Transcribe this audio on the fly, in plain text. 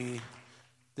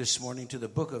This morning to the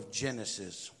book of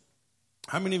Genesis.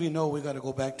 How many of you know we got to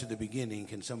go back to the beginning?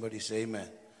 Can somebody say amen?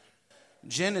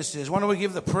 Genesis. Why don't we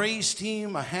give the praise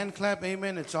team a hand clap?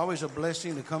 Amen. It's always a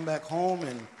blessing to come back home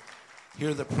and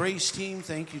hear the praise team.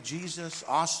 Thank you, Jesus.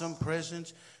 Awesome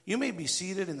presence. You may be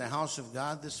seated in the house of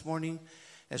God this morning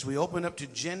as we open up to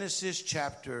Genesis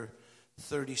chapter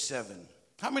 37.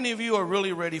 How many of you are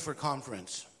really ready for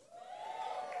conference?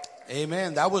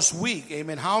 Amen. That was weak.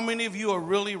 Amen. How many of you are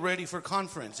really ready for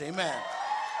conference? Amen.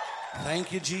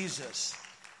 Thank you, Jesus.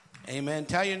 Amen.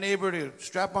 Tell your neighbor to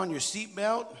strap on your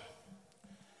seatbelt.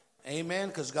 Amen.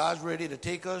 Because God's ready to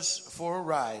take us for a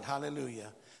ride.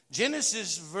 Hallelujah.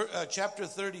 Genesis chapter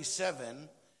 37.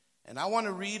 And I want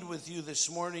to read with you this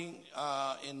morning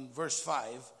in verse 5,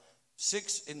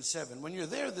 6, and 7. When you're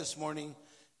there this morning,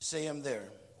 say I'm there.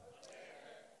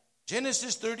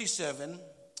 Genesis 37.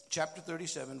 Chapter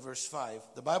 37, verse 5.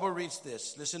 The Bible reads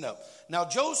this. Listen up. Now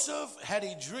Joseph had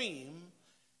a dream,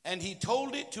 and he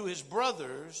told it to his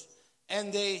brothers,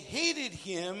 and they hated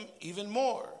him even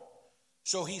more.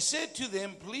 So he said to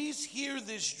them, please hear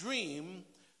this dream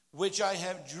which I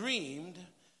have dreamed.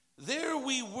 There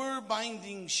we were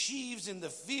binding sheaves in the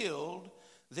field.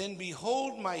 Then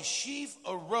behold, my sheaf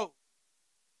arose.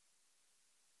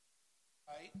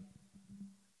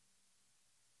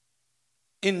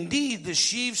 Indeed, the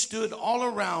sheaves stood all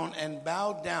around and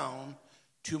bowed down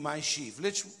to my sheaf.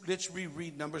 Let's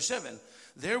reread number 7.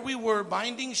 There we were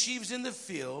binding sheaves in the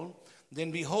field.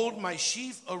 Then behold, my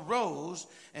sheaf arose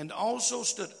and also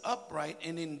stood upright.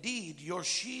 And indeed, your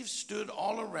sheaves stood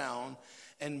all around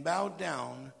and bowed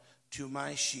down to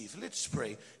my sheaf. Let's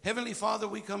pray. Heavenly Father,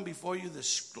 we come before you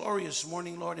this glorious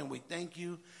morning, Lord, and we thank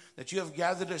you that you have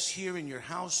gathered us here in your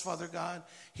house, Father God,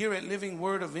 here at Living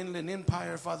Word of Inland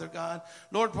Empire, Father God.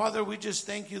 Lord, Father, we just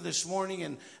thank you this morning,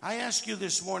 and I ask you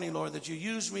this morning, Lord, that you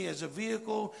use me as a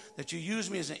vehicle, that you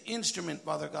use me as an instrument,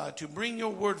 Father God, to bring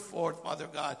your word forth, Father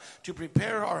God, to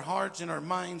prepare our hearts and our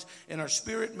minds and our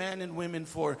spirit, man and women,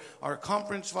 for our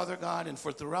conference, Father God, and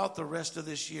for throughout the rest of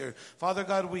this year. Father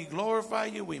God, we glorify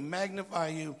you, we magnify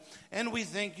you, and we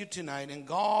thank you tonight. And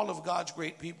all of God's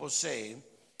great people say,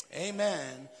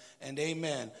 amen and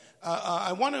amen.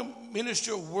 I want to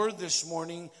minister a word this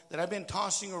morning that I've been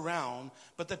tossing around,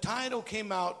 but the title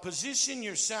came out, Position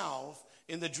Yourself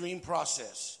in the Dream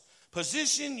Process.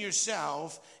 Position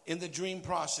yourself in the dream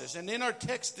process. And in our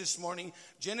text this morning,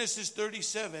 Genesis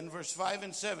 37, verse 5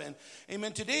 and 7,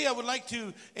 amen. Today I would like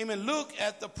to, amen, look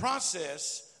at the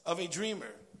process of a dreamer.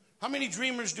 How many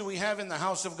dreamers do we have in the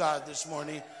house of God this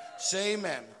morning? Say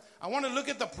amen. I want to look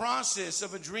at the process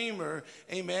of a dreamer,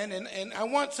 amen, and I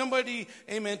want somebody,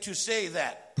 amen, to say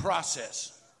that,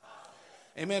 process.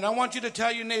 Amen. I want you to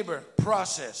tell your neighbor,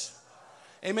 process.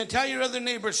 Amen. Tell your other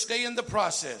neighbor, stay in the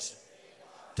process.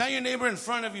 Tell your neighbor in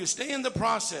front of you, stay in the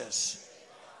process.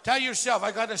 Tell yourself,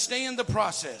 I got to stay in the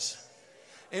process.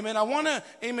 Amen. I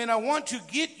want to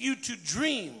get you to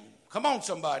dream. Come on,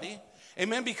 somebody.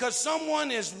 Amen. Because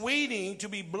someone is waiting to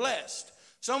be blessed.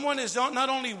 Someone is not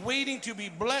only waiting to be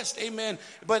blessed, amen,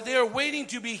 but they're waiting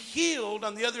to be healed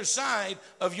on the other side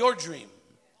of your dream.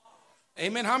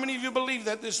 Amen. How many of you believe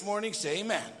that this morning? Say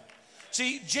amen.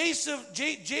 See,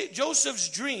 Joseph's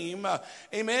dream,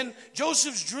 amen,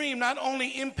 Joseph's dream not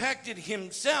impacted impacted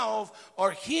himself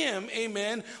or him,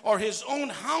 amen, or his own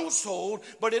household,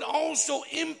 but it also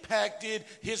impacted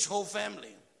his whole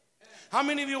family. How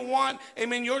many of you want,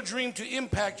 amen, your dream to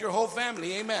impact your whole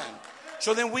family? Amen.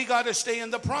 So then we got to stay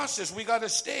in the process. We got to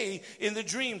stay in the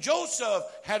dream. Joseph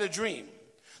had a dream.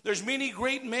 There's many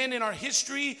great men in our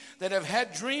history that have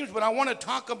had dreams, but I want to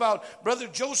talk about Brother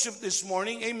Joseph this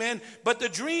morning. Amen. But the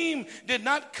dream did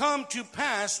not come to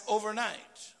pass overnight.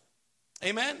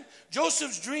 Amen.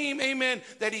 Joseph's dream, amen,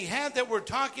 that he had, that we're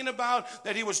talking about,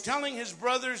 that he was telling his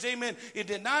brothers, amen, it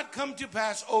did not come to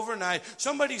pass overnight.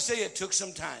 Somebody say it took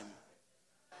some time.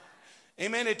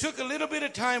 Amen. It took a little bit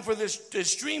of time for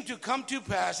this dream to come to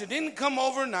pass. It didn't come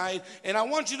overnight. And I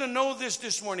want you to know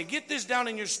this morning. Get this down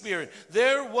in your spirit.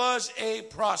 There was a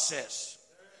process.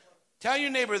 Tell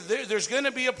your neighbor, there's going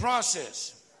to be a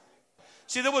process.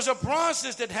 See, there was a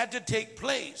process that had to take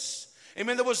place.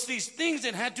 Amen. There was these things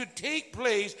that had to take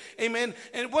place. Amen.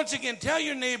 And once again, tell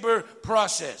your neighbor,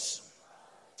 process.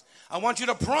 I want you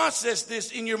to process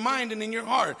this in your mind and in your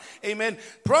heart. Amen.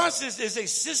 Process is a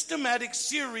systematic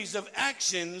series of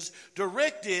actions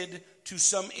directed to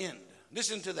some end.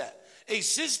 Listen to that. A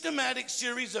systematic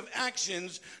series of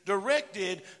actions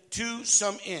directed to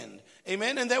some end.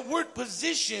 Amen. And that word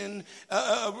position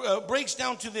breaks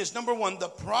down to this. Number one, the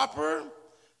proper,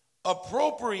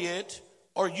 appropriate,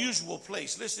 or usual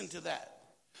place. Listen to that.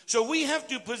 So we have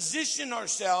to position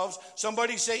ourselves,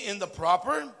 somebody say in the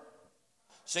proper,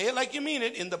 say it like you mean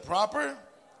it, in the proper,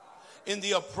 in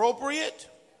the appropriate,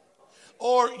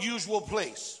 or usual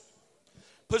place.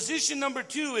 Position number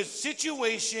 2 is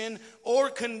situation or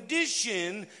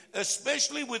condition,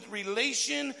 especially with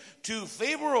relation to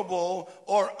favorable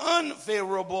or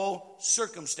unfavorable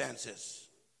circumstances.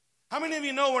 How many of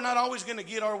you know we're not always going to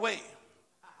get our way?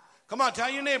 Come on, tell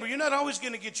your neighbor, you're not always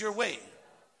going to get your way.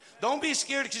 Don't be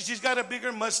scared because she's got a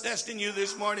bigger mustache than you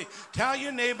this morning. Tell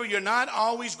your neighbor you're not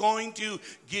always going to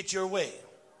get your way.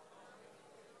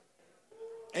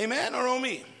 Amen or oh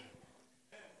me?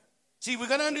 See, we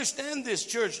got to understand this,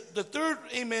 church. The third,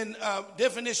 amen,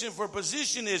 definition for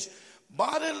position is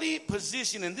bodily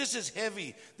position. And this is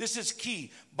heavy. This is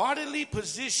key. Bodily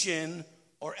position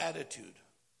or attitude.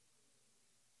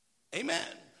 Amen.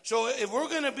 So if we're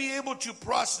going to be able to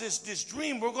process this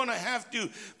dream, we're going to have to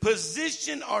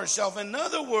position ourselves. In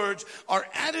other words, our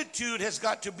attitude has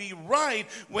got to be right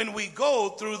when we go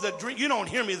through the dream. You don't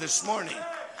hear me this morning.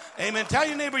 Amen. Tell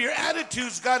your neighbor your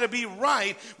attitude's got to be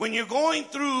right when you're going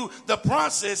through the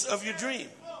process of your dream.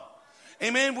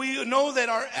 Amen. We know that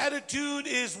our attitude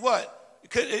is what?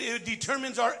 It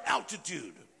determines our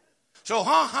altitude. So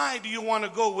how high do you want to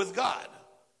go with God?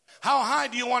 How high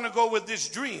do you want to go with this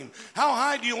dream? How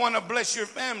high do you want to bless your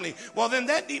family? Well, then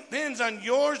that depends on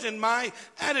yours and my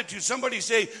attitude. Somebody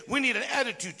say, we need an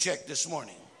attitude check this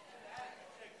morning.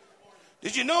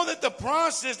 Did you know that the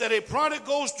process that a product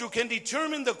goes through can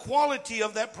determine the quality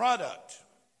of that product?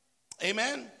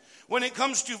 Amen. When it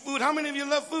comes to food, how many of you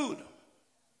love food?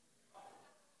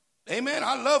 Amen.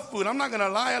 I love food. I'm not going to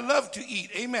lie. I love to eat.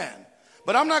 Amen.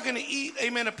 But I'm not going to eat,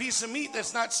 amen, a piece of meat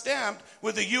that's not stamped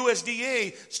with the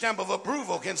USDA stamp of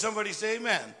approval. Can somebody say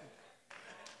amen?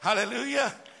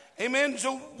 Hallelujah. Amen.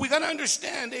 So we got to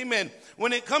understand, amen,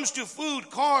 when it comes to food,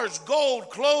 cars,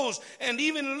 gold, clothes, and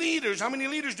even leaders. How many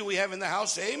leaders do we have in the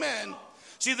house? Say amen.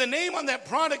 See, the name on that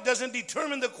product doesn't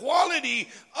determine the quality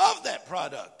of that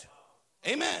product.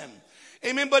 Amen.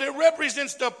 Amen. But it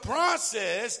represents the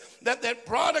process that that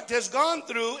product has gone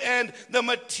through and the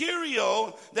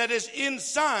material that is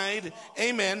inside,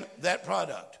 amen, that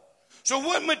product. So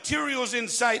what material is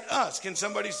inside us? Can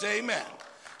somebody say amen?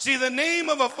 See, the name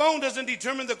of a phone doesn't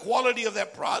determine the quality of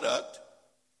that product.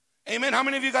 Amen. How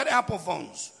many of you got Apple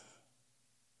phones?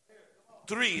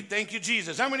 3. Thank you,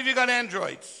 Jesus. How many of you got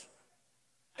Androids?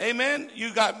 Amen.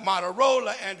 You got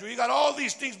Motorola, Android. You got all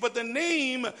these things. But the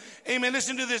name, amen,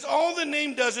 listen to this. All the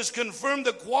name does is confirm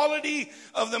the quality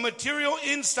of the material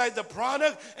inside the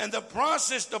product and the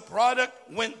process the product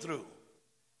went through.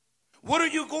 What are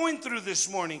you going through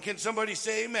this morning? Can somebody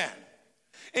say amen?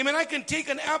 Amen. I can take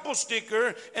an Apple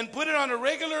sticker and put it on a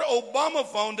regular Obama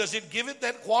phone. Does it give it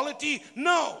that quality?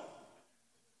 No.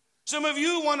 Some of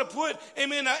you want to put,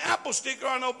 amen, an Apple sticker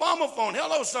on an Obama phone.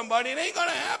 Hello, somebody. It ain't going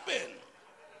to happen.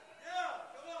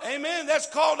 Amen. That's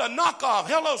called a knockoff.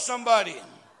 Hello, somebody.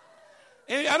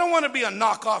 And I don't want to be a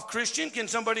knockoff Christian. Can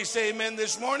somebody say amen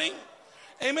this morning?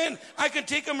 Amen. I can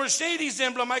take a Mercedes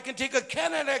emblem. I can take a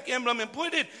Cadillac emblem and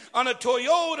put it on a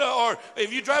Toyota, or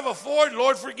if you drive a Ford,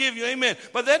 Lord forgive you. Amen.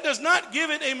 But that does not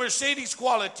give it a Mercedes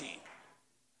quality.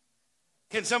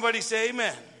 Can somebody say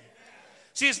amen?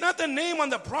 See, it's not the name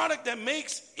on the product that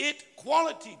makes it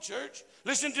quality, church.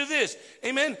 Listen to this,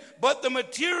 amen. But the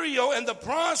material and the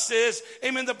process,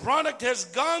 amen, the product has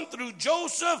gone through.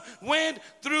 Joseph went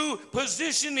through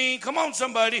positioning. Come on,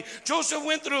 somebody. Joseph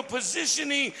went through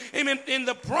positioning, amen, in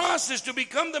the process to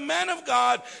become the man of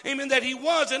God, amen, that he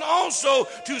was, and also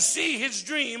to see his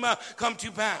dream come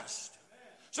to pass.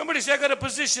 Somebody say, I got to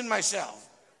position myself.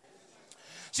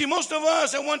 See, most of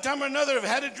us at one time or another have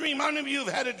had a dream. How many of you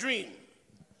have had a dream?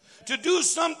 To do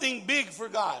something big for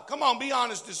God. Come on, be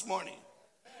honest this morning.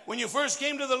 When you first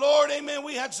came to the Lord, amen,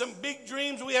 we had some big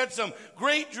dreams. We had some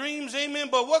great dreams, amen.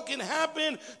 But what can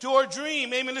happen to our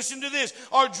dream? Amen, listen to this.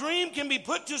 Our dream can be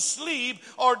put to sleep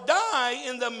or die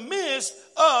in the midst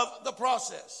of the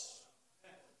process.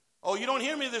 Oh, you don't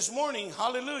hear me this morning.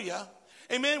 Hallelujah.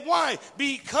 Amen. Why?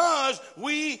 Because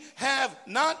we have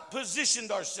not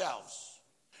positioned ourselves.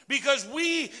 Because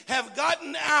we have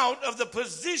gotten out of the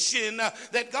position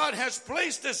that God has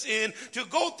placed us in to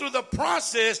go through the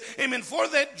process, amen, for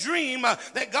that dream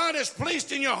that God has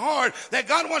placed in your heart, that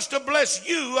God wants to bless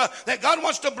you, that God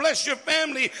wants to bless your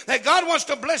family, that God wants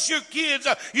to bless your kids.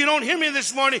 You don't hear me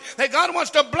this morning. That God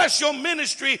wants to bless your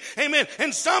ministry, amen.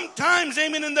 And sometimes,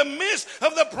 amen, in the midst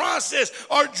of the process,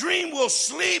 our dream will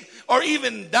sleep or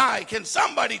even die. Can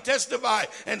somebody testify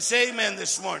and say amen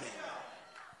this morning?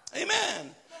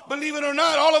 Amen. Believe it or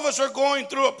not, all of us are going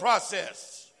through a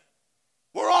process.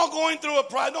 We're all going through a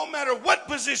process. No matter what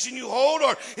position you hold,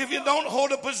 or if you don't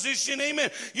hold a position, amen,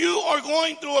 you are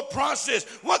going through a process.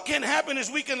 What can happen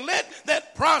is we can let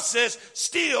that process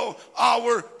steal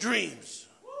our dreams.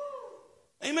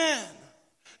 Amen.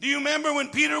 Do you remember when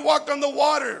Peter walked on the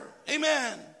water?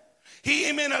 Amen. He,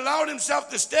 amen, allowed himself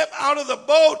to step out of the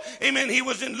boat. Amen. He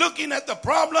wasn't looking at the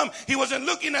problem. He wasn't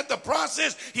looking at the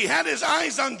process. He had his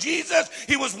eyes on Jesus.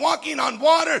 He was walking on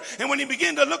water. And when he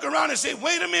began to look around and say,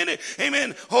 wait a minute,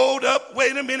 amen, hold up,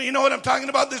 wait a minute. You know what I'm talking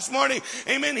about this morning?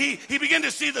 Amen. He began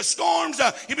to see the storms.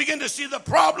 He began to see the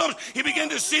problems. He began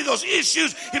to see those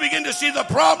issues. He began to see the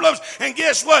problems. And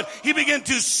guess what? He began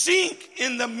to sink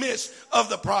in the midst of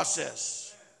the process.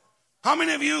 How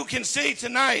many of you can say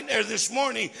tonight or this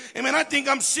morning, amen, I think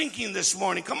I'm sinking this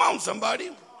morning. Come on, somebody.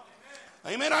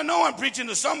 Amen. I know I'm preaching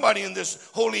to somebody in this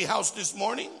holy house this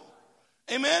morning.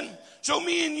 Amen. So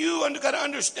me and you got to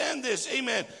understand this.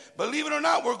 Amen. Believe it or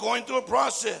not, we're going through a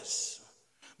process.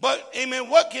 But, amen,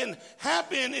 what can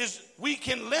happen is we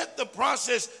can let the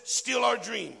process steal our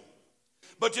dream.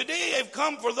 But today I've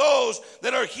come for those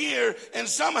that are here and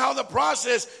somehow the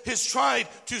process has tried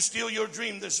to steal your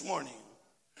dream this morning.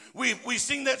 We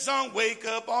sing that song, Wake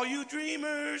Up All You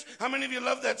Dreamers. How many of you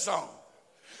love that song?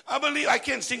 I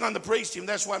can't sing on the praise team.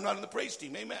 That's why I'm not on the praise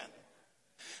team. Amen.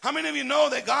 How many of you know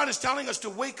that God is telling us to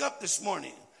wake up this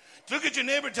morning? Look at your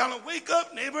neighbor, tell him, wake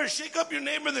up, neighbor. Shake up your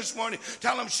neighbor this morning.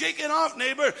 Tell him, shake it off,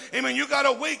 neighbor. Amen. You got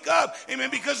to wake up. Amen.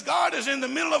 Because God is in the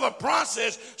middle of a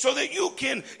process so that you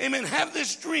can, amen, have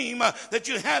this dream that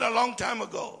you had a long time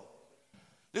ago.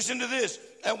 Listen to this.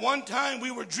 At one time,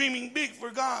 we were dreaming big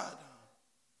for God.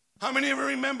 How many of you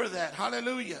remember that?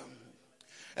 Hallelujah.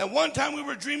 At one time we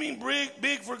were dreaming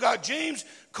big for God. James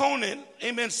Conant,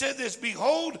 amen, said this,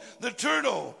 behold the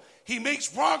turtle. He makes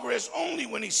progress only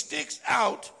when he sticks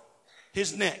out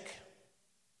his neck.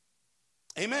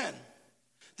 Amen.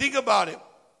 Think about it.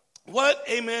 What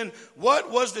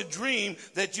was the dream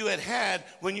that you had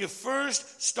when you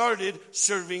first started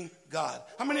serving God?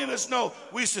 How many of us know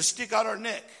we used to stick out our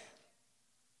neck?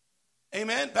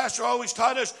 Amen. Pastor always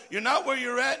taught us, you're not where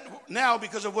you're at now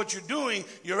because of what you're doing.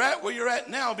 You're at where you're at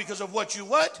now because of what you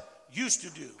used to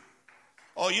do.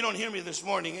 Oh, you don't hear me this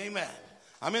morning. Amen.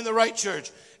 I'm in the right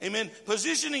church. Amen.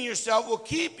 Positioning yourself will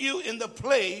keep you in the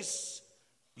place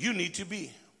you need to be.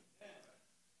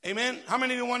 Amen. How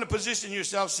many of you want to position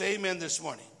yourself? Say amen this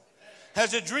morning.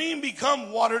 Has a dream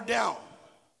become watered down?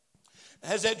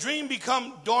 Has that dream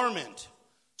become dormant?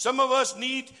 Some of us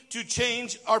need to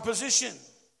change our position.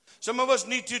 Some of us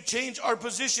need to change our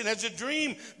position. Has a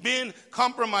dream been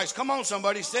compromised? Come on,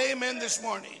 somebody. Say amen this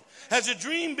morning. Has a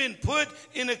dream been put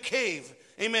in a cave?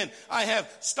 Amen. I have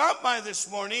stopped by this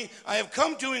morning. I have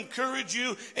come to encourage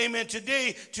you, amen,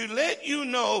 today to let you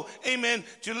know, amen,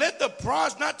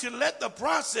 not to let the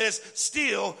process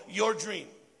steal your dream.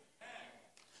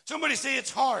 Somebody say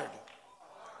it's hard.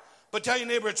 But tell your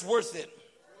neighbor it's worth it.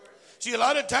 See, a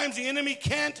lot of times the enemy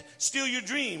can't steal your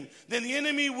dream. Then the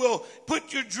enemy will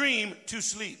put your dream to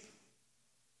sleep.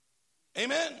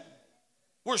 Amen.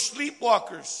 We're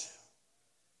sleepwalkers.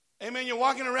 Amen. You're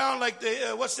walking around like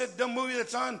what's that dumb movie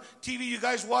that's on TV you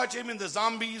guys watch? Amen. The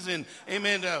zombies and,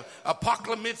 amen,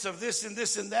 apocalypse of this and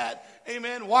this and that.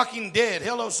 Amen. Walking dead.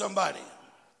 Hello, somebody.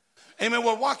 Amen.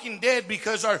 We're walking dead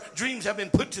because our dreams have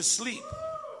been put to sleep.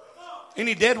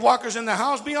 Any dead walkers in the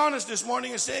house? Be honest this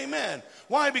morning and say amen.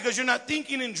 Why? Because you're not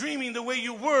thinking and dreaming the way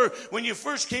you were when you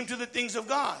first came to the things of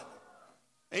God.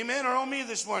 Amen. Or on me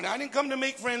this morning. I didn't come to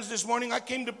make friends this morning. I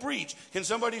came to preach. Can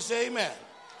somebody say amen?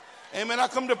 Amen. I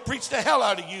come to preach the hell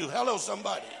out of you. Hello,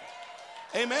 somebody.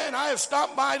 Amen. I have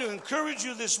stopped by to encourage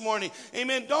you this morning.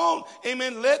 Amen. Don't,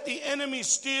 amen, let the enemy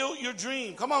steal your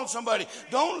dream. Come on, somebody.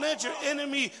 Don't let your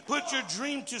enemy put your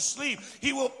dream to sleep.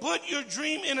 He will put your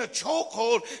dream in a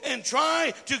chokehold and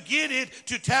try to get it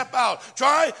to tap out.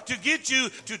 Try to get you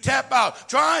to tap out.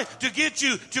 Try to get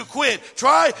you to quit.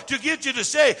 Try to get you to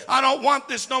say, I don't want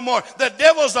this no more. The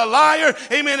devil's a liar.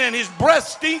 Amen. And his breath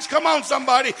stinks. Come on,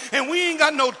 somebody. And we ain't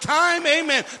got no time,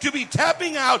 amen, to be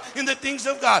tapping out in the things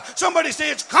of God. Somebody say,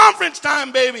 it's conference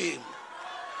time, baby.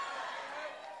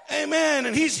 Amen.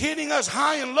 And he's hitting us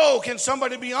high and low. Can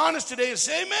somebody be honest today and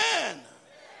say amen?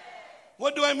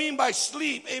 What do I mean by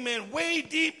sleep? Amen. Way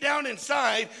deep down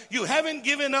inside, you haven't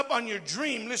given up on your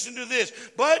dream. Listen to this.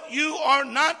 But you are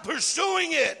not pursuing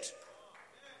it.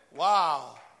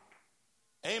 Wow.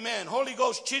 Amen. Holy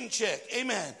Ghost chin check.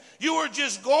 Amen. You are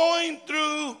just going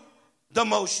through the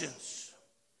motions.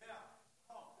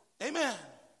 Amen.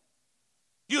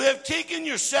 You have taken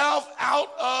yourself out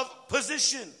of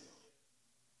position.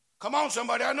 Come on,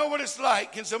 somebody. I know what it's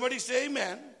like. Can somebody say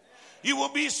amen? You will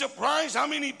be surprised how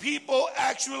many people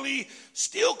actually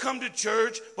still come to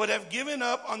church but have given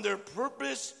up on their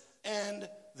purpose and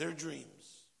their dreams.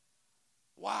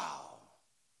 Wow.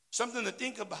 Something to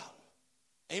think about.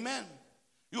 Amen.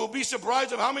 You will be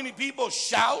surprised of how many people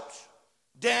shout,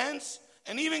 dance,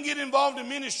 and even get involved in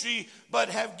ministry, but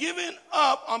have given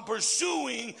up on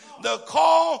pursuing the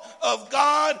call of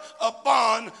God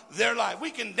upon their life. We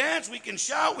can dance, we can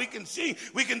shout, we can sing,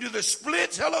 we can do the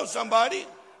splits. Hello, somebody.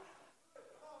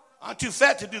 I'm too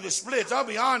fat to do the splits. I'll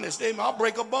be honest. Amen. I'll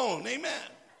break a bone. Amen.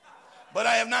 But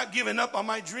I have not given up on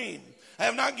my dream. I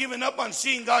have not given up on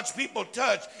seeing God's people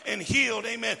touched and healed,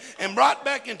 amen, and brought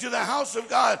back into the house of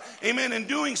God, amen, and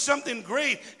doing something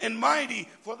great and mighty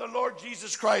for the Lord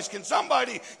Jesus Christ. Can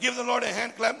somebody give the Lord a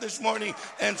hand clap this morning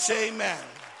and say amen?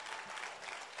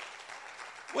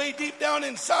 Way deep down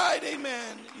inside,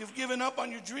 amen, you've given up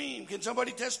on your dream. Can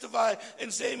somebody testify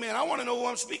and say amen? I want to know who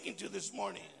I'm speaking to this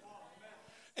morning.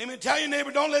 Amen. Tell your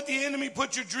neighbor, don't let the enemy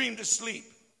put your dream to sleep.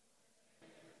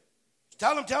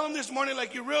 Tell them this morning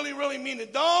like you really, really mean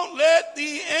it. Don't let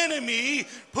the enemy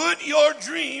put your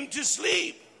dream to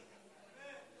sleep.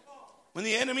 When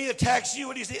the enemy attacks you,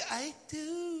 what do you say? I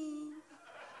do.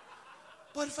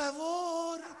 Por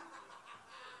favor.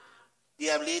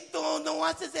 Diablito, no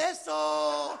haces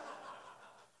eso.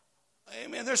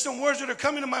 Amen. There's some words that are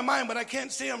coming to my mind, but I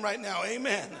can't say them right now.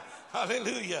 Amen.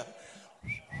 Hallelujah.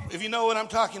 If you know what I'm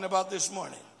talking about this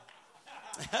morning.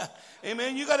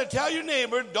 Amen. You got to tell your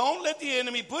neighbor, don't let the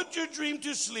enemy put your dream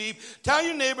to sleep. Tell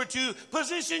your neighbor to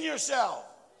position yourself.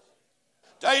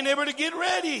 Tell your neighbor to get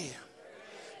ready.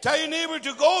 Tell your neighbor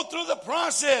to go through the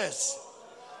process.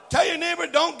 Tell your neighbor,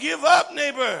 don't give up,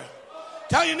 neighbor.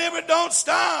 Tell your neighbor, don't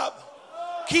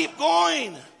stop. Keep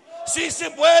going. Si se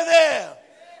puede.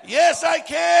 Yes, I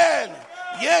can.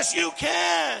 Yes, you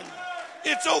can.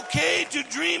 It's okay to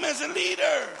dream as a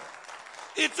leader.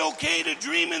 It's okay to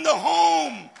dream in the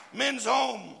home, men's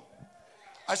home.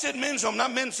 I said men's home,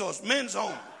 not men's house, men's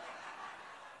home.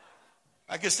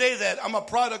 I can say that. I'm a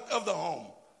product of the home.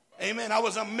 Amen. I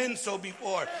was a menso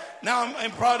before. Now I'm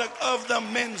a product of the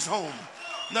men's home.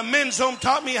 The men's home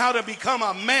taught me how to become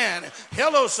a man.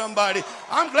 Hello, somebody.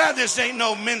 I'm glad this ain't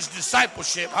no men's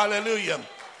discipleship. Hallelujah.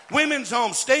 Women's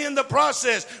home, stay in the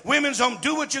process. Women's home,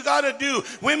 do what you got to do.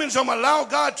 Women's home, allow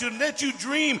God to let you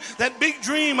dream that big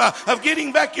dream of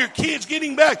getting back your kids,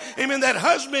 getting back, amen, that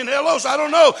husband. Hello, I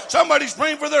don't know. Somebody's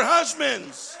praying for their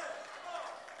husbands.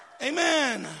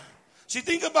 Amen. See,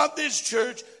 think about this,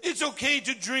 church. It's okay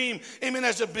to dream, amen,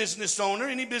 as a business owner.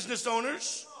 Any business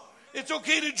owners? It's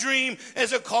okay to dream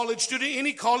as a college student.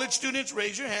 Any college students,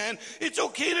 raise your hand. It's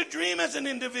okay to dream as an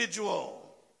individual.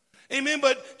 Amen.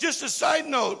 But just a side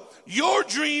note, your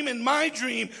dream and my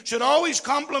dream should always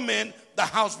complement the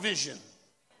house vision.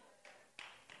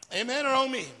 Amen or oh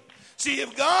me? See,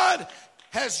 if God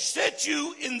has set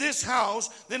you in this house,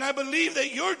 then I believe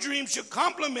that your dream should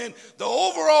complement the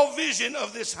overall vision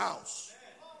of this house.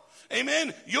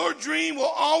 Amen. Your dream will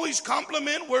always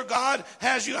complement where God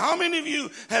has you. How many of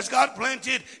you has God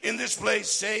planted in this place?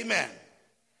 Say amen.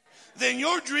 Then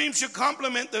your dream should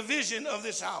complement the vision of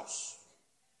this house.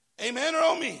 Amen or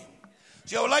oh me?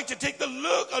 See, I would like to take a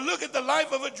look at the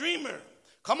life of a dreamer.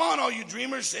 Come on, all you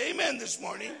dreamers, say amen this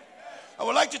morning. I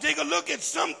would like to take a look at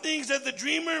some things that the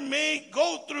dreamer may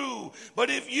go through. But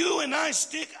if you and I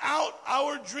stick out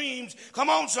our dreams, come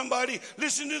on, somebody,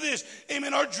 listen to this.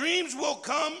 Amen. Our dreams will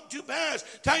come to pass.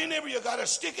 Tell your neighbor, you got to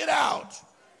stick it out.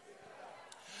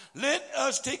 Let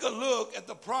us take a look at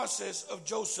the process of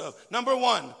Joseph. Number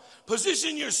one,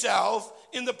 position yourself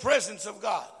in the presence of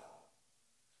God.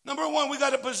 Number one, we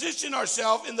got to position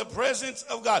ourselves in the presence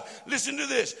of God. Listen to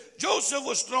this. Joseph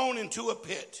was thrown into a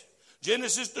pit.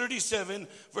 Genesis 37,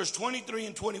 verse 23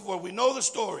 and 24. We know the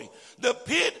story. The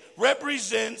pit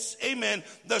represents, amen,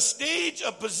 the stage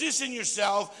of position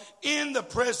yourself in the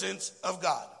presence of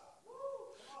God.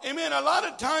 Amen. A lot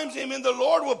of times, amen, the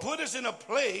Lord will put us in a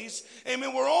place,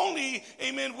 amen, where only,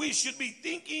 amen, we should be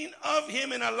thinking of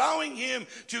him and allowing him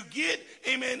to get,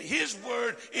 amen, his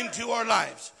word into our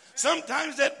lives.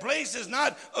 Sometimes that place is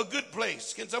not a good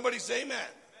place. Can somebody say amen?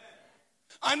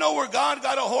 I know where God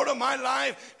got a hold of my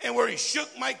life and where he shook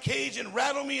my cage and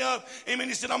rattled me up. Amen.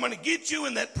 He said, I'm going to get you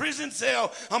in that prison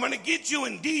cell. I'm going to get you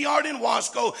in D-Yard in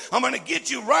Wasco. I'm going to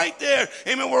get you right there.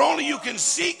 Amen. Where only you can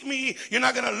seek me. You're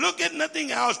not going to look at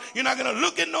nothing else. You're not going to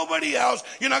look at nobody else.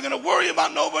 You're not going to worry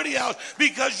about nobody else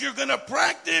because you're going to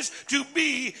practice to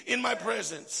be in my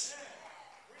presence.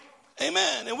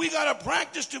 Amen. And we got to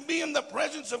practice to be in the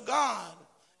presence of God.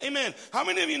 Amen. How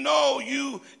many of you know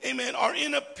you, amen, are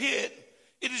in a pit?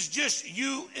 It is just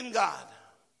you and God.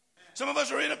 Some of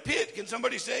us are in a pit. Can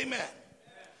somebody say amen?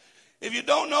 If you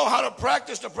don't know how to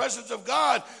practice the presence of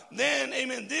God, then,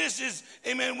 amen, this is,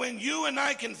 amen, when you and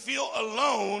I can feel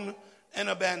alone and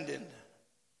abandoned.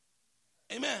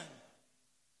 Amen.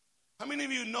 How many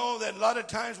of you know that a lot of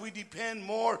times we depend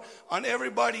more on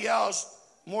everybody else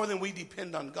more than we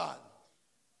depend on God?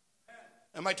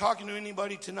 Am I talking to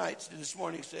anybody tonight, this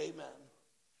morning? Say amen.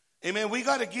 Amen. We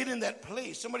got to get in that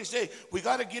place. Somebody say, we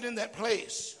got to get in that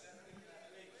place.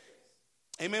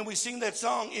 Amen. We sing that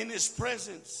song, In His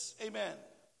Presence. Amen.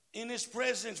 In His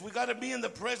presence. We got to be in the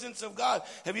presence of God.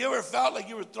 Have you ever felt like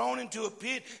you were thrown into a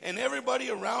pit and everybody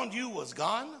around you was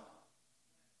gone?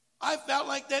 I felt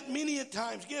like that many a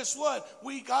times. Guess what?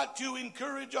 We got to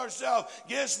encourage ourselves.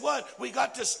 Guess what? We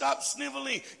got to stop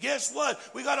sniveling. Guess what?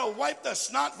 We got to wipe the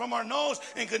snot from our nose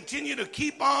and continue to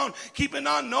keeping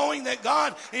on, knowing that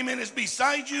God, amen, is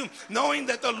beside you, knowing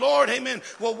that the Lord, amen,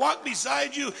 will walk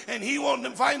beside you and He will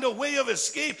find a way of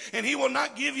escape and He will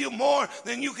not give you more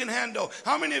than you can handle.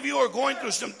 How many of you are going through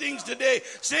some things today?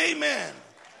 Say amen.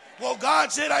 Well,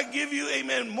 God said, I give you,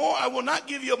 amen, more. I will not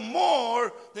give you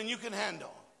more than you can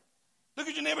handle. Look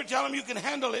at your neighbor, tell him you can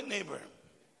handle it, neighbor.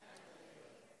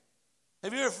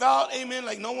 Have you ever felt, amen,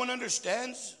 like no one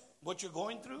understands what you're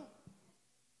going through?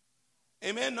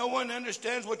 Amen, no one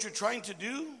understands what you're trying to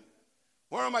do.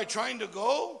 Where am I trying to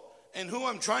go and who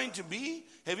I'm trying to be?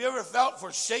 Have you ever felt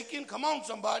forsaken? Come on,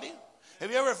 somebody.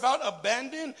 Have you ever felt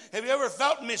abandoned? Have you ever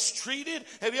felt mistreated?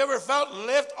 Have you ever felt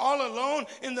left all alone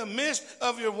in the midst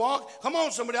of your walk? Come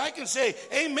on, somebody, I can say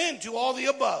amen to all the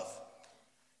above.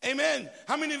 Amen.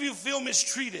 How many of you feel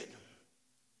mistreated?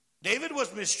 David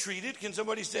was mistreated. Can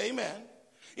somebody say amen?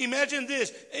 Imagine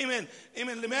this. Amen.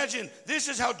 Amen. Imagine this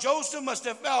is how Joseph must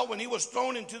have felt when he was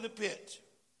thrown into the pit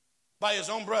by his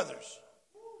own brothers,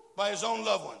 by his own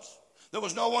loved ones. There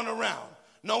was no one around,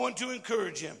 no one to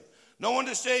encourage him, no one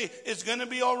to say it's going to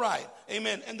be all right.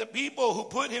 Amen. And the people who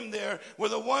put him there were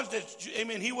the ones that,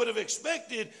 amen, he would have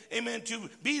expected, amen, to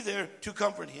be there to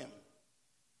comfort him.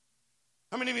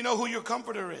 How many of you know who your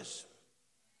comforter is?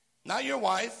 Not your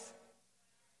wife,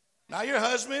 not your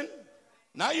husband,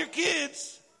 not your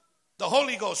kids. The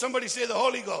Holy Ghost. Somebody say the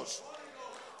Holy Ghost.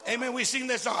 Amen. We sing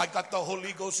that song. I got the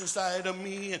Holy Ghost inside of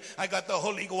me, and I got the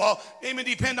Holy Ghost. Well, amen.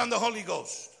 Depend on the Holy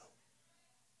Ghost.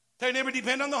 Tell your neighbor,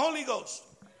 depend on the Holy Ghost.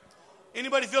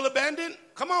 Anybody feel abandoned?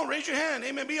 Come on, raise your hand.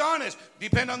 Amen. Be honest.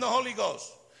 Depend on the Holy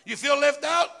Ghost. You feel left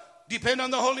out? Depend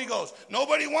on the Holy Ghost.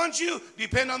 Nobody wants you.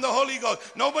 Depend on the Holy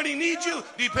Ghost. Nobody needs you.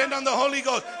 Depend on the Holy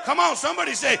Ghost. Come on,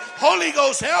 somebody say, Holy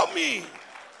Ghost, help me.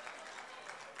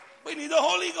 We need the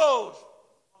Holy Ghost.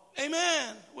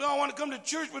 Amen. We all want to come to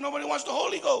church, but nobody wants the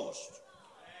Holy Ghost.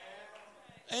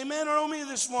 Amen or me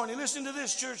this morning. Listen to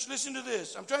this, church. Listen to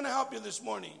this. I'm trying to help you this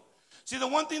morning. See, the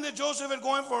one thing that Joseph had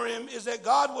going for him is that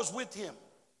God was with him.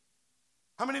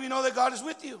 How many of you know that God is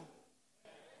with you?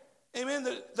 Amen.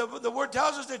 The word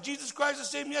tells us that Jesus Christ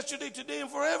is the same yesterday, today, and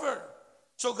forever.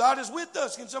 So God is with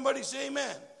us. Can somebody say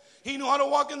amen? He knew how to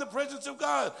walk in the presence of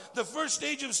God. The first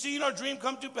stage of seeing our dream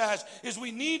come to pass is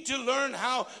we need to learn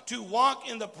how to walk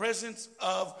in the presence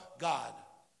of God.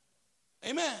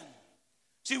 Amen.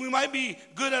 See, we might be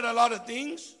good at a lot of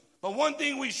things, but one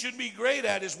thing we should be great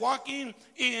at is walking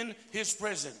in His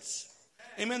presence.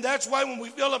 Amen. That's why when we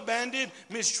feel abandoned,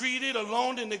 mistreated,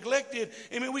 alone, and neglected,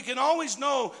 amen, we can always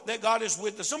know that God is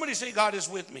with us. Somebody say, God is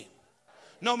with me.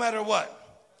 No matter what.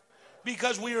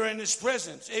 Because we are in His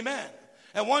presence. Amen.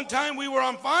 At one time, we were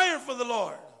on fire for the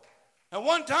Lord. At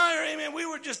one time, amen, we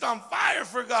were just on fire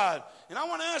for God. And I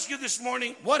want to ask you this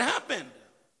morning, what happened?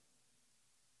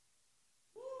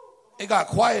 It got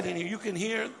quiet in here. You can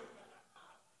hear,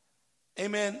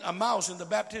 amen, a mouse in the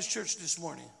Baptist church this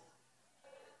morning.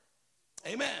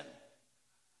 Amen.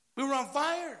 We were on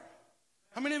fire.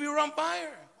 How many of you were on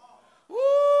fire? Woo,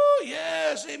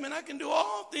 yes, amen. I can do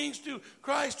all things through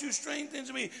Christ who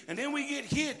strengthens me. And then we get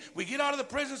hit. We get out of the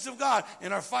presence of God,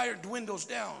 and our fire dwindles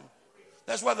down.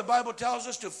 That's why the Bible tells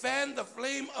us to fan the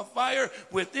flame of fire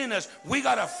within us. We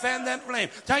got to fan that flame.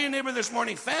 Tell your neighbor this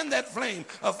morning, fan that flame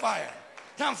of fire.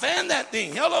 Tell them, fan that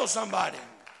thing. Hello, somebody.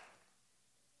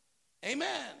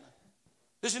 Amen.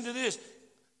 Listen to this.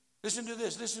 Listen to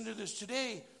this. Listen to this.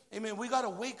 Today, amen, we got to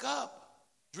wake up,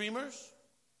 dreamers.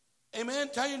 Amen.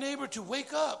 Tell your neighbor to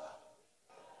wake up.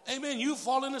 Amen. You've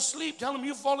fallen asleep. Tell them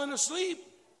you've fallen asleep.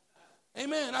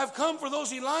 Amen. I've come for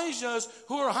those Elijahs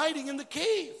who are hiding in the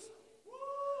cave.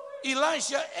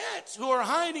 Elijah-ettes who are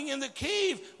hiding in the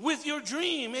cave with your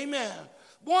dream. Amen.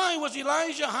 Why was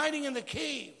Elijah hiding in the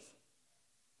cave?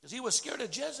 Because he was scared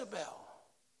of Jezebel.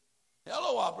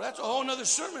 Hello, Opera. That's a whole other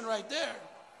sermon right there.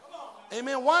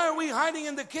 Amen. Why are we hiding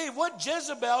in the cave? What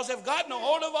Jezebels have gotten a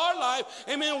hold of our life?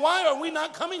 Amen. Why are we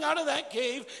not coming out of that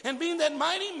cave and being that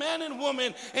mighty man and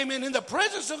woman, amen, in the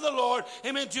presence of the Lord,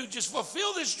 amen, to just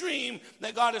fulfill this dream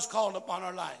that God has called upon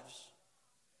our lives?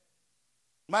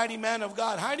 Mighty man of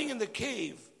God hiding in the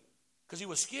cave because he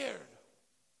was scared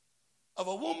of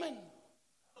a woman.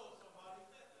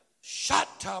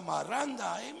 Shata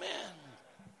Maranda. Amen.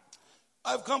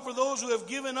 I've come for those who have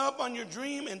given up on your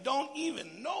dream and don't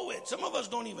even know it. Some of us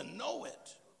don't even know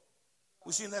it.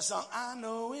 We sing that song, I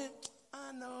know it,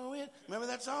 I know it. Remember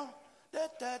that song? Da,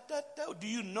 da, da, da. Do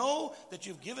you know that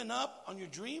you've given up on your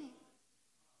dream?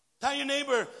 Tell your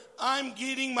neighbor, I'm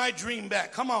getting my dream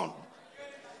back. Come on.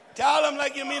 Tell them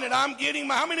like you mean it. I'm getting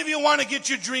my, how many of you want to get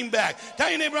your dream back? Tell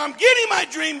your neighbor, I'm getting my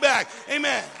dream back.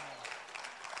 Amen.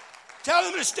 Tell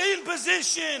them to stay in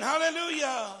position.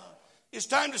 Hallelujah. It's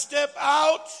time to step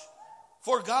out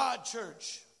for God,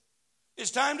 church. It's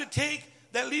time to take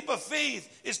that leap of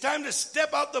faith. It's time to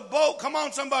step out the boat. Come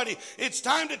on, somebody. It's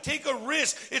time to take a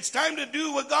risk. It's time to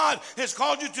do what God has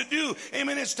called you to do.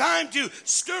 Amen. It's time to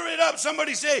stir it up.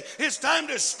 Somebody say, it's time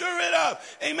to stir it up.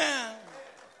 Amen.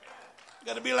 You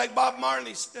got to be like Bob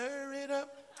Marley. Stir it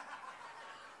up.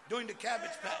 Doing the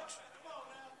Cabbage Patch.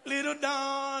 Little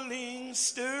darling,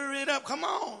 stir it up. Come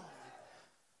on.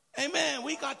 Amen.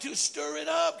 We got to stir it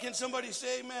up. Can somebody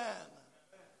say amen?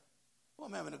 Oh,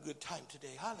 I'm having a good time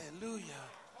today. Hallelujah.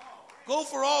 Go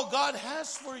for all God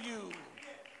has for you.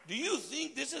 Do you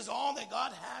think this is all that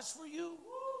God has for you?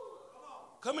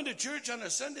 Coming to church on a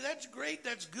Sunday, that's great.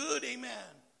 That's good. Amen.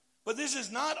 But this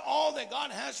is not all that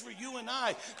God has for you and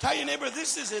I. Tell your neighbor,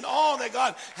 this isn't all that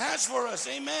God has for us.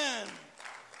 Amen.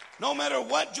 No matter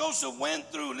what Joseph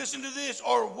went through, listen to this,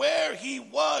 or where he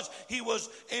was,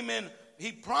 amen,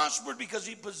 he prospered because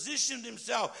he positioned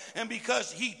himself and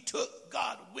because he took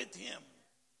God with him.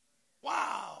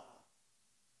 Wow.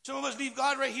 Some of us leave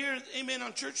God right here, amen,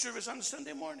 on church service on a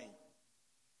Sunday morning.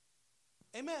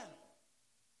 Amen.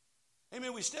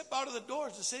 Amen. We step out of the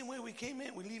doors the same way we came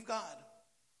in. We leave God.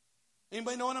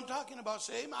 Anybody know what I'm talking about?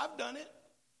 Say, amen. I've done it.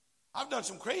 I've done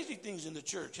some crazy things in the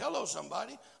church. Hello,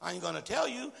 somebody. I ain't going to tell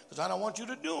you because I don't want you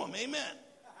to do them. Amen.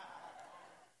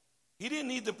 He didn't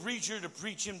need the preacher to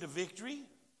preach him to victory.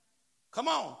 Come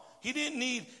on. He didn't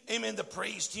need, amen, the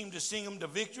praise team to sing him to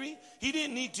victory. He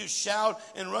didn't need to shout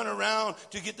and run around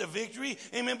to get the victory.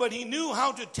 Amen. But he knew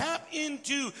how to tap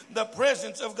into the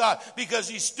presence of God because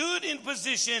he stood in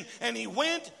position and he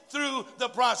went through the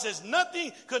process.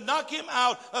 Nothing could knock him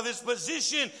out of his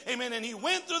position. Amen. And he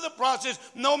went through the process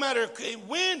no matter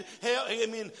wind,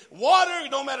 water,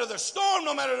 no matter the storm,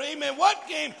 no matter, amen, what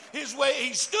came his way.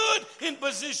 He stood in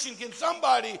position. Can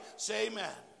somebody say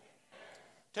amen?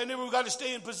 Tell me we've got to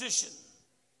stay in position.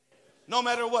 No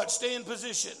matter what, stay in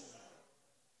position.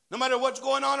 No matter what's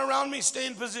going on around me, stay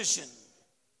in position.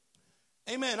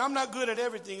 Amen. I'm not good at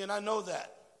everything, and I know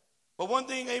that. But one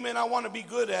thing, amen, I want to be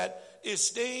good at is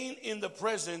staying in the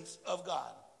presence of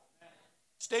God.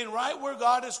 Staying right where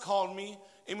God has called me.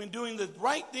 Amen. Doing the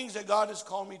right things that God has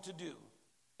called me to do.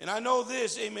 And I know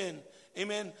this, amen,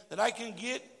 that I can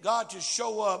get God to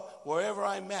show up wherever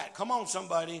I'm at. Come on,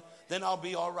 somebody. Then I'll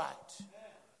be all right.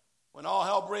 When all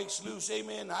hell breaks loose,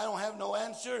 amen, I don't have no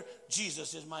answer.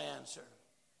 Jesus is my answer.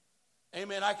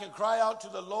 Amen. I can cry out to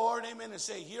the Lord, amen, and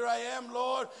say, here I am,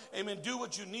 Lord. Amen. Do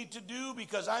what you need to do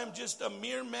because I am just a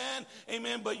mere man.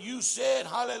 Amen. But you said,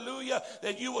 hallelujah,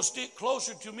 that you will stick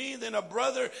closer to me than a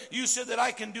brother. You said that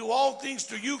I can do all things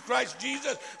through you, Christ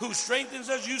Jesus, who strengthens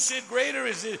us. You said greater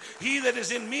is he that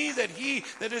is in me than he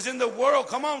that is in the world.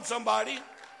 Come on, somebody.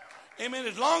 Amen.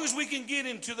 As long as we can get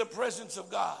into the presence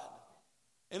of God.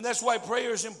 And that's why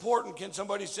prayer is important. Can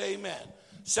somebody say amen?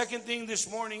 Second thing this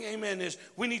morning, amen, is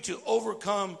we need to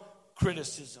overcome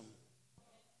criticism.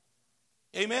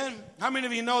 Amen? How many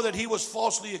of you know that he was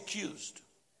falsely accused?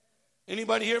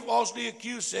 Anybody here falsely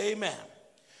accused? Say amen.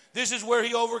 This is where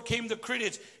he overcame the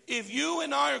critics. If you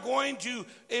and I are going to,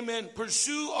 amen,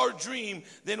 pursue our dream,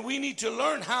 then we need to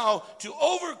learn how to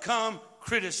overcome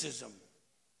criticism.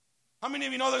 How many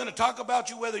of you know they're going to talk about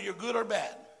you whether you're good or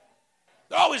bad?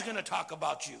 They're always going to talk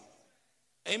about you.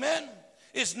 Amen?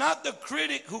 It's not the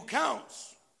critic who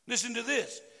counts. Listen to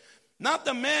this. Not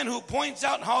the man who points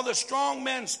out how the strong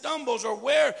man stumbles or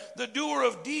where the doer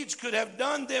of deeds could have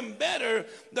done them better.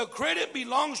 The credit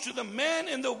belongs to the man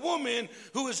and the woman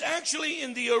who is actually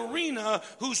in the arena,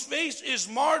 whose face is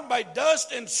marred by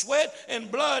dust and sweat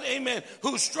and blood. Amen.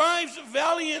 Who strives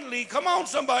valiantly. Come on,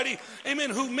 somebody.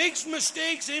 Amen. Who makes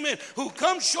mistakes. Amen. Who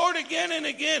comes short again and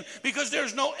again because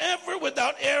there's no effort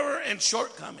without error and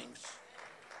shortcomings.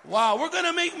 Wow, we're going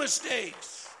to make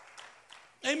mistakes.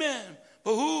 Amen.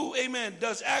 But who, amen,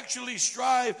 does actually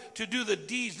strive to do the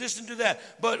deeds? Listen to that.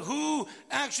 But who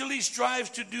actually strives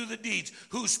to do the deeds?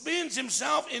 Who spends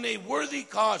himself in a worthy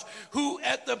cause? Who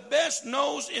at the best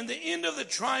knows in the end of the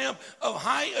triumph of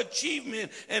high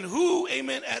achievement? And who,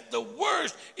 amen, at the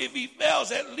worst, if he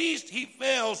fails, at least he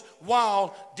fails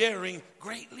while daring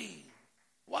greatly.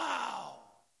 Wow.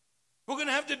 We're going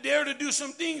to have to dare to do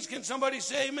some things. Can somebody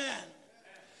say amen?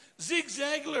 Zig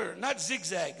Ziglar, not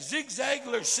zigzag. Zig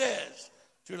Ziglar says,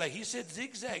 so you're like, he said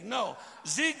zigzag. No,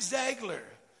 Zig Ziglar.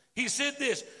 He said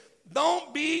this,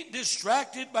 don't be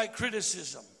distracted by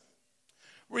criticism.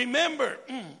 Remember,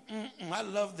 I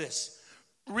love this.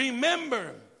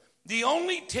 Remember, the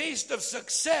only taste of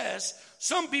success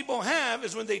some people have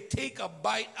is when they take a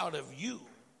bite out of you.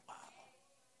 Wow.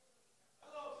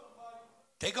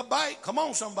 Take a bite. Come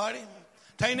on, somebody.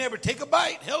 Tell your neighbor, take a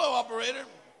bite. Hello, operator.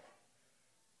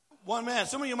 One man,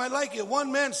 some of you might like it.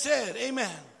 One man said, amen.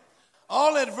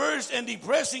 All adverse and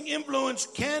depressing influence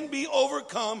can be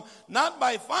overcome, not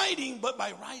by fighting, but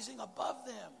by rising above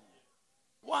them.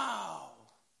 Wow.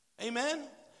 Amen.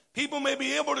 People may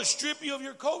be able to strip you of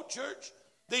your coat, church.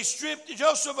 They stripped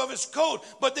Joseph of his coat,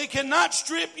 but they cannot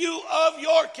strip you of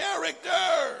your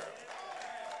character.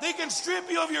 They can strip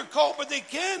you of your coat, but they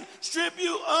can strip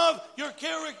you of your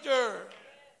character.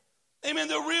 Amen.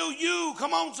 The real you.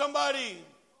 Come on, somebody.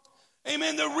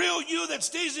 Amen. The real you that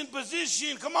stays in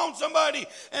position. Come on, somebody.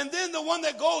 And then the one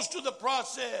that goes through the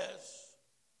process.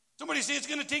 Somebody say it's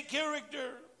going to take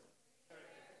character.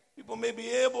 People may be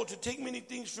able to take many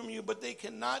things from you, but they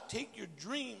cannot take your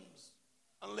dreams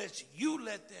unless you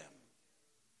let them.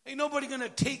 Ain't nobody going to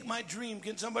take my dream.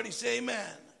 Can somebody say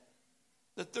amen?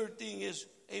 The third thing is,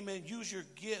 amen, use your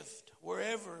gift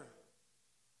wherever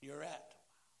you're at.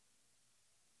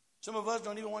 Some of us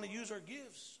don't even want to use our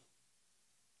gifts.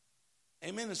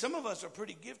 Amen. And some of us are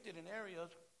pretty gifted in areas.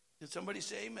 Did somebody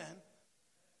say amen?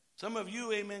 Some of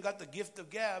you, amen, got the gift of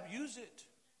gab. Use it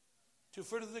to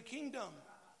further the kingdom.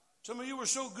 Some of you were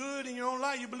so good in your own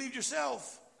life, you believed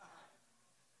yourself.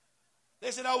 They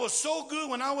said, I was so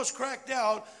good when I was cracked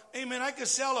out. Amen. I could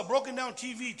sell a broken down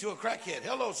TV to a crackhead.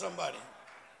 Hello, somebody.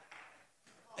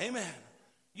 Amen.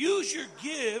 Use your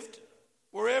gift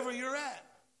wherever you're at.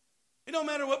 It don't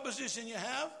matter what position you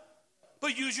have.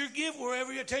 But use your gift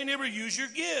wherever you're. Tell your neighbor, use your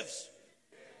gifts.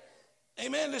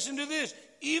 Amen. Listen to this.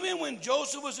 Even when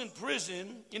Joseph was in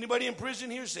prison, anybody in prison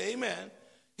here say amen.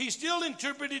 He still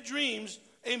interpreted dreams.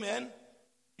 Amen.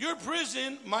 Your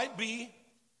prison might be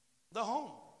the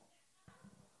home.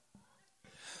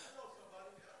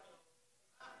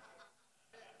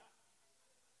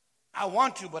 I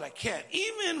want to, but I can't.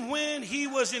 Even when he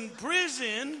was in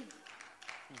prison,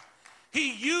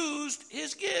 he used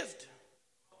his gift.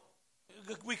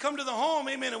 We come to the home,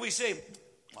 amen, and we say,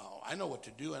 well, I know what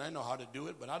to do and I know how to do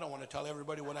it, but I don't want to tell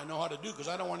everybody what I know how to do because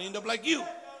I don't want to end up like you.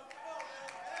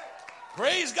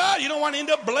 Praise God. You don't want to end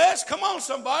up blessed? Come on,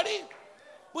 somebody.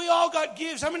 We all got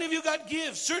gifts. How many of you got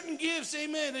gifts? Certain gifts,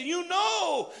 amen, and you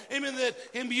know, amen,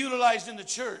 that can be utilized in the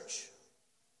church.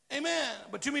 Amen.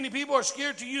 But too many people are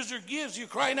scared to use their gifts. You're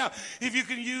crying out, if you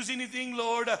can use anything,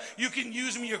 Lord, you can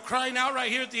use me. You're crying out right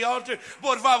here at the altar.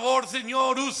 Por favor,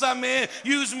 Señor, úsame.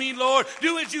 Use me, Lord.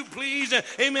 Do as you please.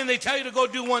 Amen. They tell you to go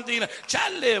do one thing.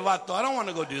 Chale, vato. I don't want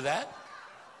to go do that.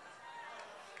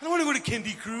 I don't want to go to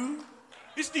Candy Crew.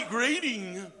 It's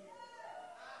degrading.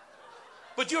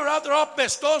 But you're out there all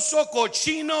pestoso,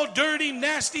 cochino, dirty,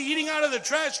 nasty, eating out of the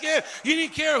trash can. You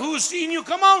didn't care who's seen you.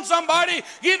 Come on, somebody.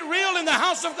 Get real in the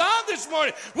house of God this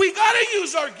morning. We got to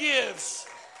use our gifts.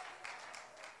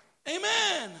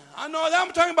 Amen. I know that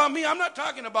I'm talking about me. I'm not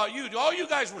talking about you. All you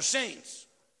guys were saints.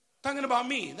 I'm talking about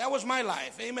me. That was my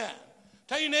life. Amen.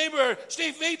 Tell your neighbor,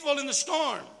 stay faithful in the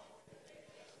storm.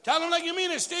 Tell them like you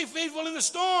mean it. Stay faithful in the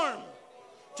storm.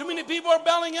 Too many people are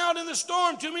bailing out in the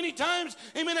storm. Too many times,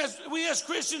 amen, we as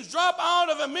Christians drop out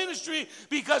of a ministry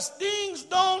because things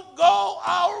don't go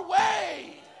our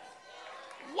way.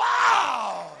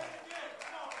 Wow.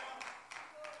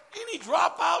 Any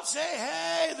dropout say,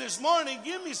 hey, this morning,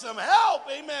 give me some help.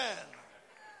 Amen.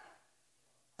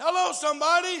 Hello,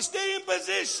 somebody. Stay in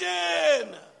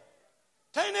position.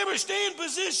 Tell your neighbor, stay in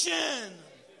position.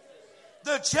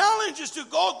 The challenge is to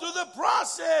go through the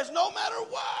process no matter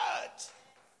what.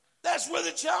 That's where the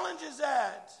challenge is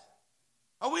at.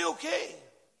 Are we okay?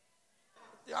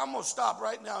 I'm going to stop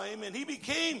right now. Amen. He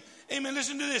became, amen,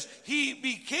 listen to this. He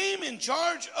became in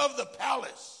charge of the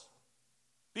palace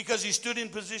because he stood in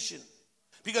position.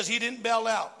 Because he didn't bail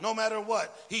out no matter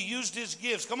what. He used his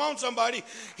gifts. Come on, somebody.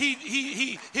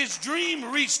 His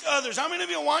dream reached others. How many of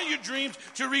you want your dreams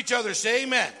to reach others? Say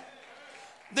amen.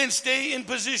 Then stay in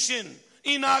position.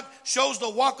 Enoch shows the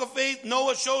walk of faith.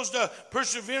 Noah shows the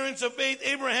perseverance of faith.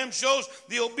 Abraham shows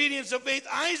the obedience of faith.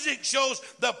 Isaac shows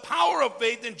the power of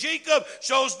faith. And Jacob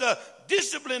shows the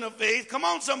discipline of faith. Come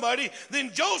on, somebody.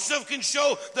 Then Joseph can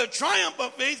show the triumph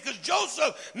of faith, because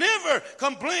Joseph never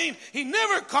complained. He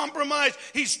never compromised.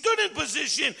 He stood in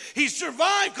position. He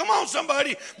survived. Come on,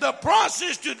 somebody. The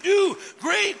process to do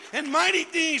great and mighty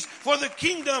things for the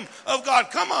kingdom of God.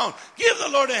 Come on. Give the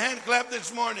Lord a hand clap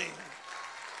this morning.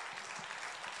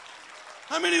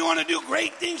 How many of you want to do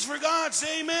great things for God?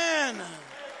 Say amen.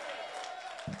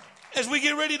 As we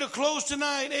get ready to close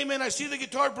tonight, amen. I see the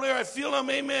guitar player. I feel him,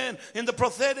 amen, in the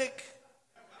prophetic.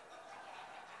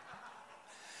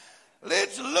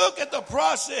 Let's look at the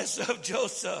process of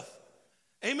Joseph.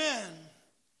 Amen.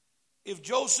 If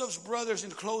Joseph's brothers,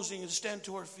 in closing, and stand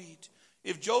to our feet.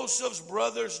 If Joseph's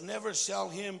brothers never sell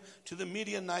him to the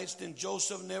Midianites, then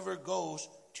Joseph never goes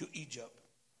to Egypt.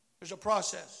 There's a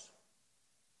process.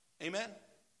 Amen.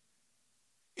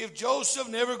 If Joseph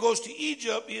never goes to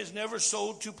Egypt, he is never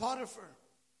sold to Potiphar.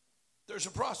 There's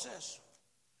a process.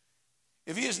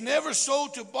 If he is never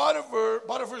sold to Potiphar,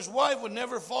 Potiphar's wife would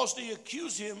never falsely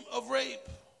accuse him of rape.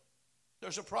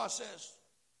 There's a process.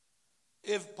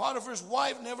 If Potiphar's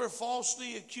wife never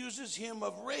falsely accuses him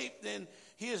of rape, then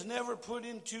he is never put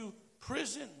into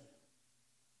prison.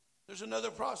 There's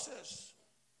another process.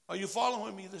 Are you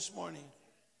following me this morning?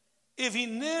 If he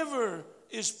never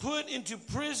is put into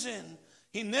prison,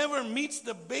 he never meets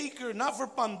the baker, not for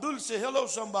pan dulce, hello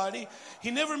somebody.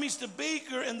 He never meets the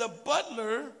baker and the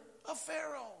butler of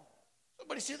Pharaoh.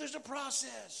 Somebody say there's a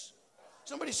process.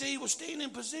 Somebody say he was staying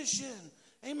in position.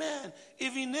 Amen.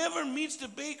 If he never meets the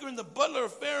baker and the butler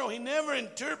of Pharaoh, he never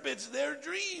interprets their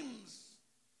dreams.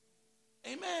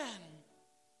 Amen.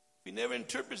 If he never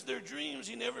interprets their dreams,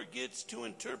 he never gets to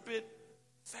interpret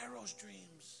Pharaoh's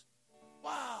dreams.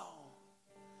 Wow.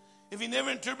 If he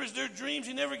never interprets their dreams,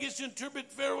 he never gets to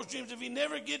interpret Pharaoh's dreams. If he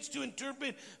never gets to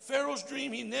interpret Pharaoh's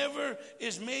dream, he never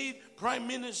is made prime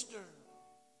minister.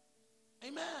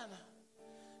 Amen.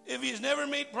 If he's never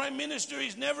made prime minister,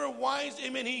 he's never wise.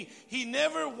 Amen. He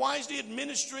never wisely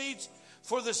administrates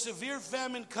for the severe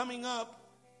famine coming up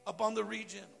upon the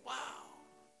region. Wow.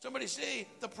 Somebody say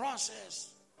the process.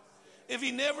 If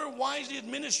he never wisely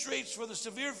administrates for the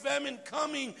severe famine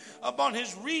coming upon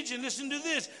his region, listen to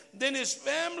this, then his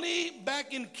family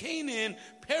back in Canaan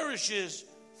perishes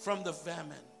from the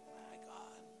famine. My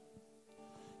God.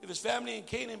 If his family in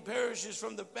Canaan perishes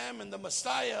from the famine, the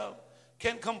Messiah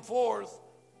can come forth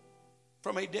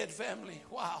from a dead family.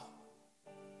 Wow.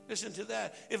 Listen to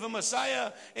that. If a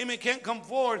Messiah, amen, can't come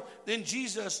forth, then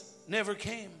Jesus never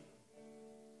came.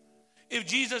 If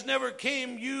Jesus never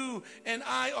came, you and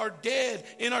I are dead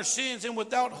in our sins and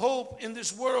without hope in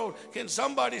this world. Can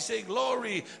somebody say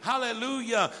glory,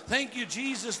 hallelujah? Thank you,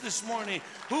 Jesus, this morning.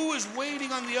 Who is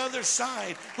waiting on the other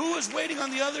side? Who is waiting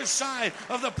on the other side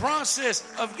of the process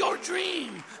of your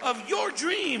dream, of your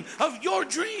dream, of your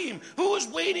dream? Who is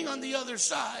waiting on the other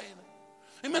side?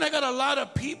 Amen. I got a lot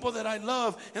of people that I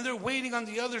love, and they're waiting on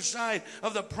the other side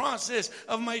of the process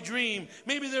of my dream.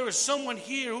 Maybe there is someone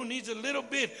here who needs a little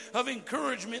bit of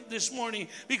encouragement this morning,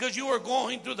 because you are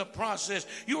going through the process.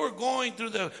 You are going through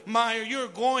the mire. You are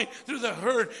going through the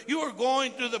hurt. You are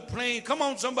going through the pain. Come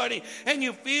on, somebody. And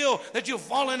you feel that you've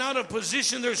fallen out of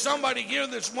position. There's somebody here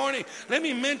this morning. Let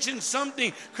me mention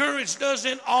something. Courage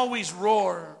doesn't always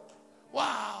roar.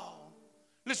 Wow.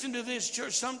 Listen to this,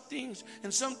 church. Some things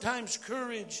and sometimes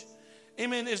courage,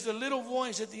 amen, is the little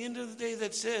voice at the end of the day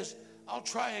that says, I'll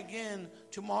try again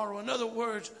tomorrow. In other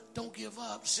words, don't give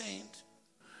up, saint.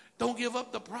 Don't give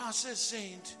up the process,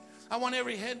 saint. I want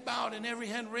every head bowed and every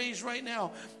hand raised right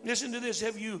now. Listen to this.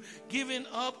 Have you given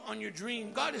up on your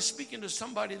dream? God is speaking to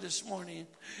somebody this morning.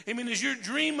 Amen. Is your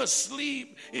dream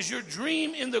asleep? Is your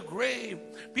dream in the grave?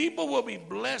 People will be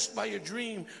blessed by your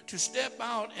dream to step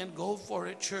out and go for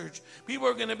it, church. People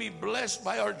are going to be blessed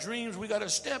by our dreams. We got to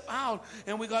step out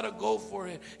and we got to go for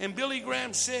it. And Billy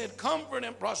Graham said, comfort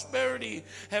and prosperity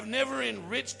have never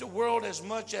enriched the world as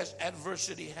much as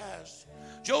adversity has.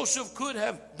 Joseph could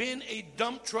have been a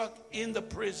dump truck in the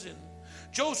prison.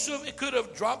 Joseph could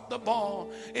have dropped the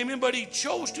ball. Amen. But he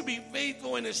chose to be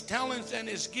faithful in his talents and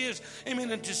his gifts.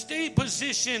 Amen. And to stay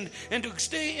positioned and to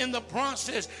stay in the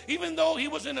process. Even though he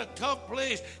was in a tough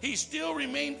place, he still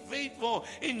remained faithful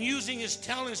in using his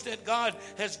talents that God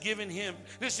has given him.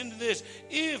 Listen to this.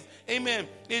 If, amen,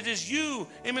 it is you,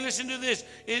 amen, listen to this.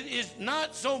 It is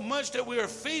not so much that we are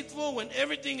faithful when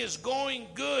everything is going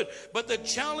good, but the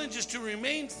challenge is to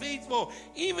remain faithful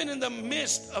even in the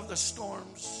midst of the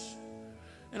storms.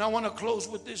 And I want to close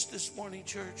with this morning,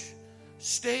 church.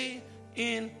 Stay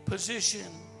in position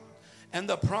and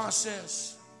the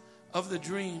process of the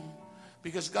dream,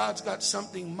 because God's got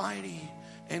something mighty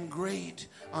and great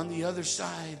on the other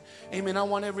side. Amen. I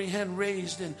want every hand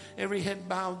raised and every head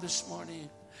bowed this morning.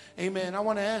 Amen. I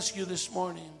want to ask you this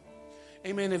morning,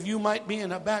 amen, if you might be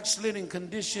in a backsliding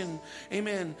condition,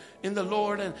 amen, in the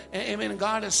Lord, and amen,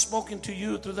 God has spoken to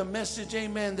you through the message,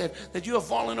 amen, that you have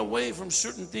fallen away from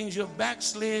certain things, you have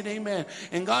backslid, amen,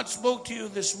 and God spoke to you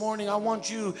this morning. I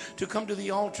want you to come to the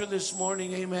altar this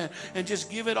morning, amen, and just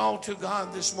give it all to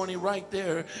God this morning right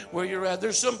there where you're at.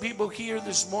 There's some people here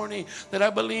this morning that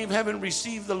I believe haven't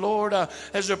received the Lord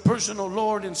as their personal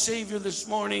Lord and Savior this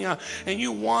morning, and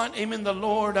you want, amen, the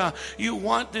Lord, you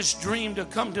want this dream to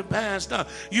come to pass.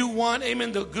 You want,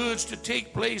 amen, the goods to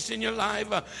take place in your life.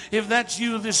 If that's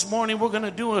you this morning, we're going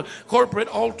to do a corporate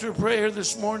altar prayer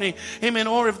this morning. Amen.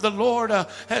 Or if the Lord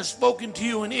has spoken to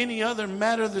you in any other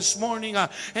matter this morning,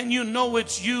 and you know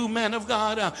it's you, man of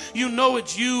God. You know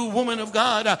it's you, woman of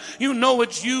God. You know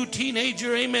it's you,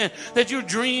 teenager. Amen. That your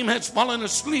dream has fallen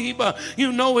asleep.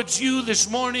 You know it's you this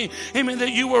morning. Amen.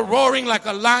 That you were roaring like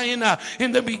a lion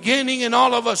in the beginning, and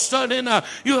all of a sudden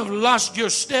you have lost your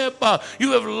step.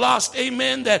 You have lost,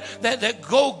 amen, that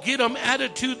go get them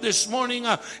attitude this morning.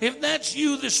 If that's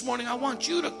you this morning, I want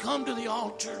you to come to the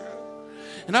altar.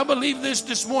 And I believe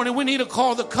this morning, we need to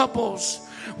call the couples.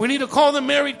 We need to call the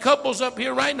married couples up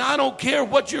here right now. I don't care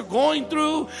what you're going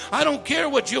through. I don't care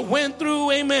what you went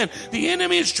through. Amen. The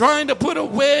enemy is trying to put a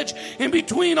wedge in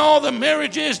between all the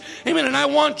marriages. Amen. And I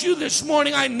want you this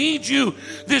morning. I need you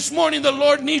this morning. The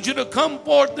Lord needs you to come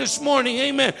forth this morning.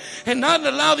 Amen. And not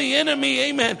allow the enemy,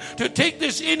 amen, to take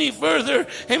this any further.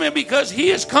 Amen. Because he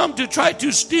has come to try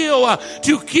to steal,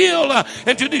 to kill,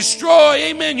 and to destroy.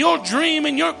 Amen. Your dream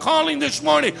and your calling this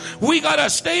morning. We got to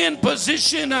stay in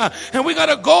position, and we got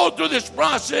to go through this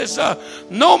process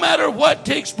no matter what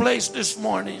takes place this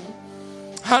morning.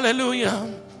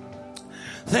 Hallelujah.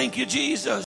 Thank you, Jesus.